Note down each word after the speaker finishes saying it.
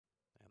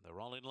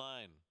all in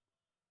line.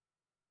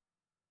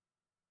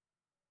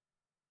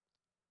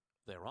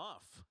 They're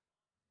off.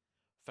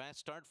 Fast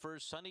start for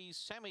Sunny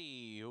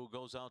Sammy, who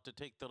goes out to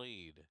take the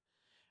lead.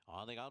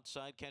 On the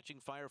outside, Catching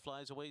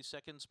Fireflies away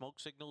second. Smoke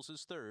Signals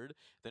is third.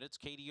 Then it's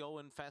KDO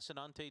and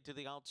Fascinante to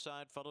the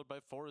outside, followed by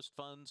Forest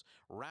Funds.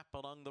 Wrap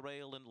along the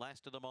rail, and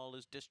last of them all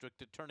is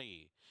District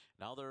Attorney.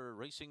 Now they're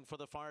racing for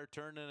the far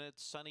turn, and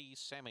it's Sunny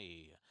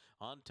Sammy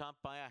on top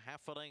by a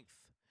half a length.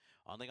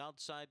 On the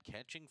outside,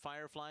 Catching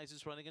Fireflies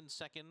is running in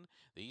second.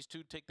 These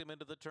two take them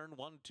into the turn,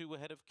 1-2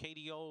 ahead of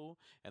KDO.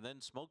 And then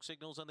Smoke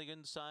Signals on the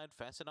inside,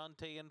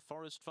 Fascinante and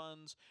Forest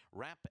Funds.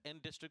 Wrap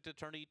and District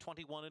Attorney,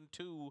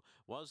 21-2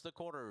 was the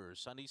quarter.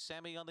 Sunny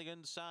Sammy on the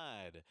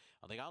inside.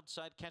 On the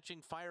outside,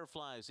 Catching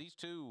Fireflies. These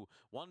two,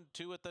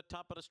 1-2 at the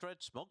top of the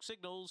stretch. Smoke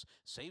Signals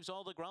saves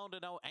all the ground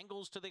and now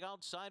angles to the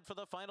outside for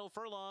the final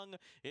furlong.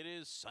 It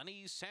is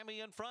Sunny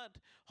Sammy in front,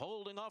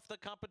 holding off the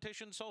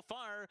competition so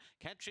far.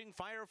 Catching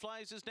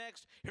Fireflies is next.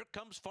 Here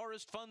comes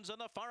Forest Funds on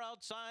the far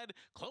outside.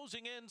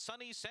 Closing in,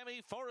 Sunny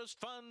Sammy, Forest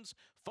Funds.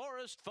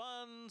 Forest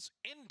Funds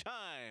in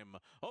time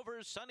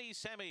over Sunny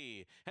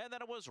Sammy. And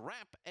then it was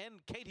Wrap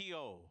and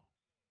KTO.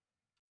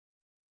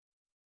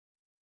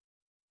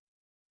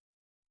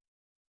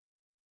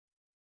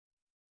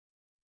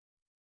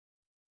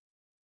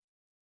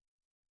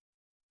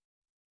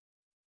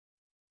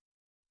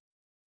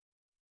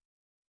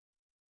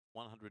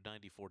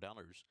 $194.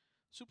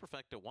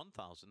 Superfecta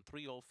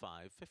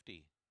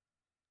 $1,305.50.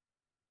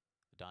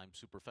 The dime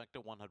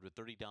superfecta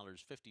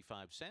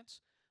 $130.55.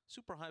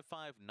 Super high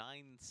five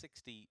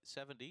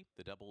 $960.70.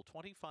 The double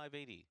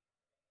 $25.80.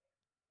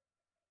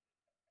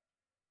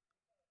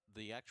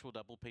 The actual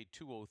double paid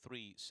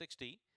 $203.60.